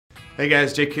Hey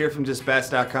guys, Jake here from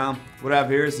JustBats.com. What I have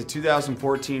here is the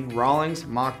 2014 Rawlings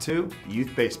Mach 2 Youth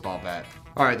Baseball Bat.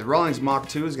 Alright, the Rawlings Mach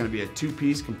 2 is going to be a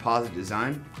two-piece composite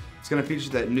design. It's going to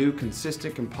feature that new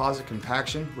consistent composite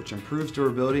compaction, which improves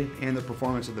durability and the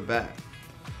performance of the bat.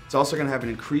 It's also going to have an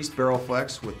increased barrel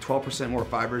flex with 12% more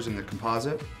fibers in the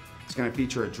composite. It's going to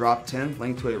feature a drop 10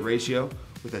 length to weight ratio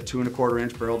with a 2¼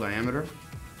 inch barrel diameter.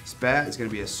 This bat is going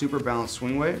to be a super balanced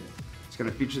swing weight. It's going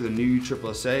to feature the new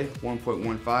USSSA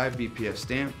 1.15 BPF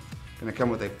stamp. Going to come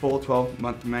with a full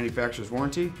 12-month manufacturer's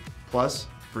warranty plus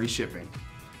free shipping.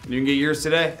 And you can get yours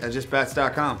today at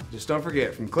JustBats.com. Just don't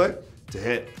forget, from click to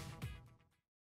hit.